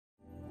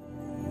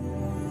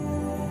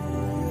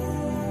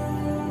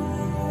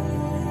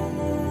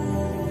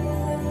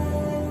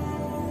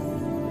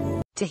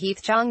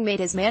Tahith Chong made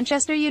his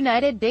Manchester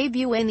United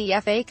debut in the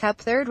FA Cup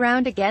third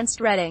round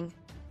against Reading,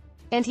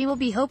 and he will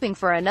be hoping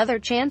for another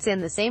chance in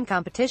the same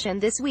competition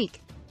this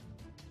week.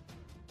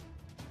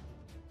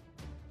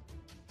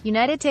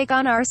 United take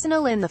on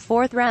Arsenal in the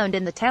fourth round,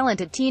 and the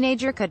talented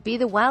teenager could be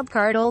the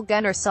wildcard Ole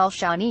Gunnar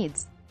Solskjaer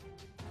needs.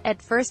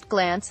 At first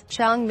glance,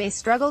 Chong may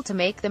struggle to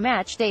make the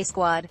matchday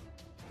squad,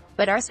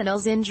 but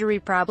Arsenal's injury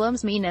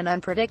problems mean an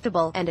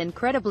unpredictable, and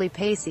incredibly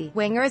pacey,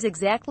 winger is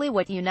exactly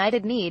what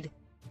United need.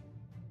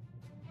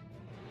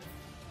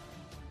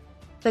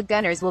 The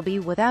Gunners will be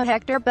without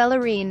Hector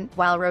Beller,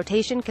 while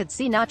rotation could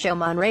see Nacho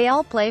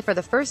Monreal play for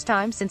the first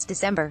time since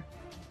December.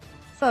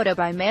 Photo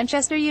by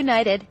Manchester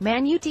United,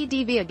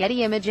 ManUtd via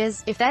Getty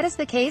Images. If that is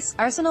the case,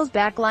 Arsenal's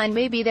backline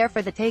may be there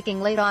for the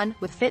taking late on,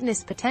 with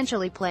fitness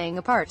potentially playing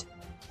a part.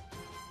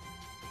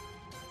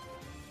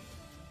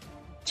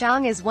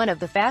 Chong is one of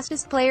the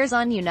fastest players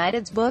on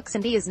United's books,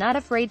 and he is not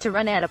afraid to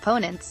run at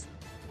opponents.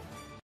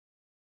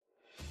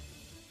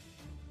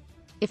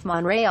 If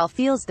Monreal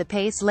feels the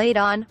pace late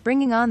on,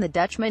 bringing on the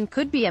Dutchman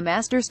could be a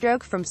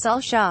masterstroke from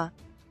Solskjaer.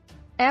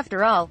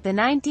 After all, the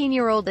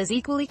 19-year-old is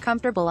equally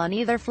comfortable on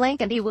either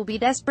flank, and he will be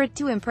desperate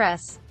to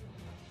impress.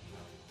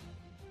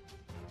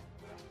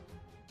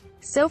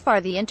 So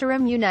far, the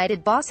interim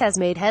United boss has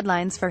made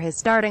headlines for his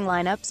starting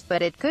lineups,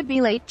 but it could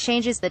be late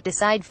changes that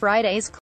decide Friday's